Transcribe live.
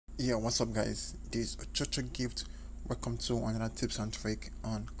Yeah, what's up guys? This is Ochoochogift. Welcome to another tips and trick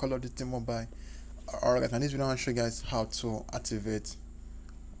on Call of Duty Mobile. Alright guys, in this video I'll show you guys how to activate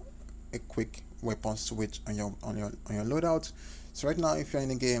a quick weapon switch on your loadout. So right now if you're in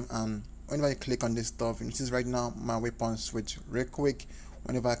the game and whenever you click on this stuff, this is right now my weapon switch real quick.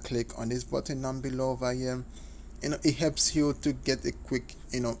 Whenever I click on this button down below over here, it helps you to get a quick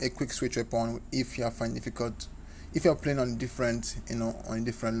switch weapon if you are finding difficult. If you're playing on different, on a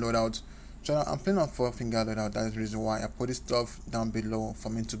different loadout. So now I'm playing on 4-finger loadout. That's the reason why I put this stuff down below for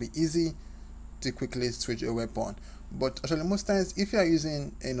me to be easy to quickly switch a weapon. But actually most times if you are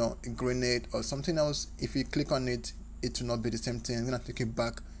using a grenade or something else, if you click on it, it will not be the same thing. It's gonna take you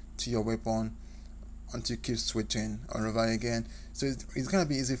back to your weapon until you keep switching all over again. So it's gonna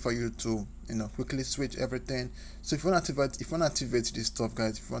be easy for you to quickly switch everything. So if you want to activate this stuff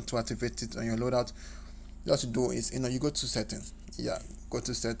guys, if you want to activate it on your loadout, you have to do is you go to settings. Go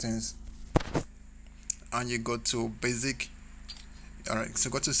to settings and you go to basic. Alright, so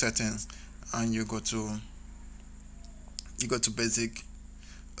go to settings and you go to basic.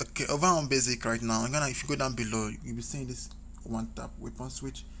 Okay, over on basic right now, if you go down below, you'll be seeing this one tap weapon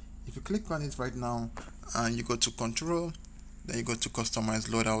switch. If you click on it right now and you go to control, then you go to customize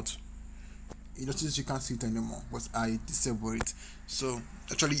loadout, you notice you can't see it anymore, but I disable it. So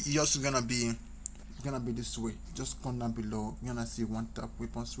actually it's also gonna be this way. Just come down below, you're gonna see one tap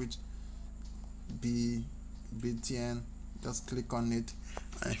weapon switch BTN. Just click on it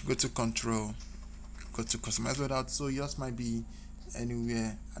and if you go to control, go to customize loadout. So yours might be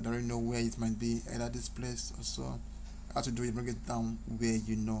anywhere, I don't really know where it might be, either this place or so. How to do it, bring it down where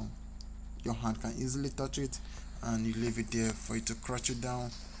your hand can easily touch it, and you leave it there for it to crouch it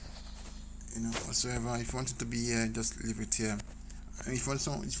down, whatsoever. If you want it to be here, just leave it here. And if you want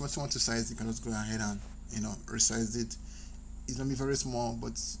to size it, you can just go ahead and resize it. It's gonna be very small,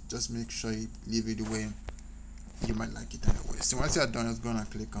 but just make sure you leave it the way you might like it anyway. So once you are done, just gonna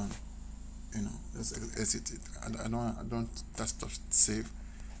click on just exit it. I don't that stuff save.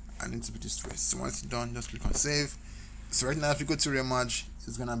 I need to be this way. So once you're done, just click on save. So right now if you go to rematch,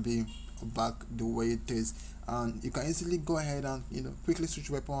 it's gonna be back the way it is, and you can easily go ahead and quickly switch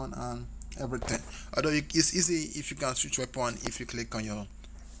weapon and everything. Although it's easy if you can switch weapon if you click on your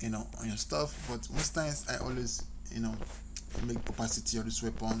on your stuff, but most times I always make opacity of this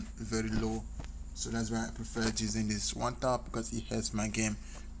weapon very low. So that's why I prefer using this one tap, because it helps my game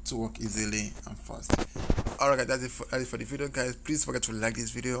to work easily and fast. Alright guys, that's it for the video guys. Please forget to like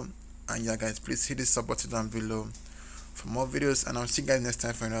this video, and yeah guys, please hit the sub button down below for more videos, and I'll see you guys next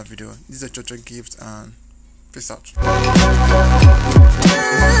time for another video. This is Ochoochogift and peace out.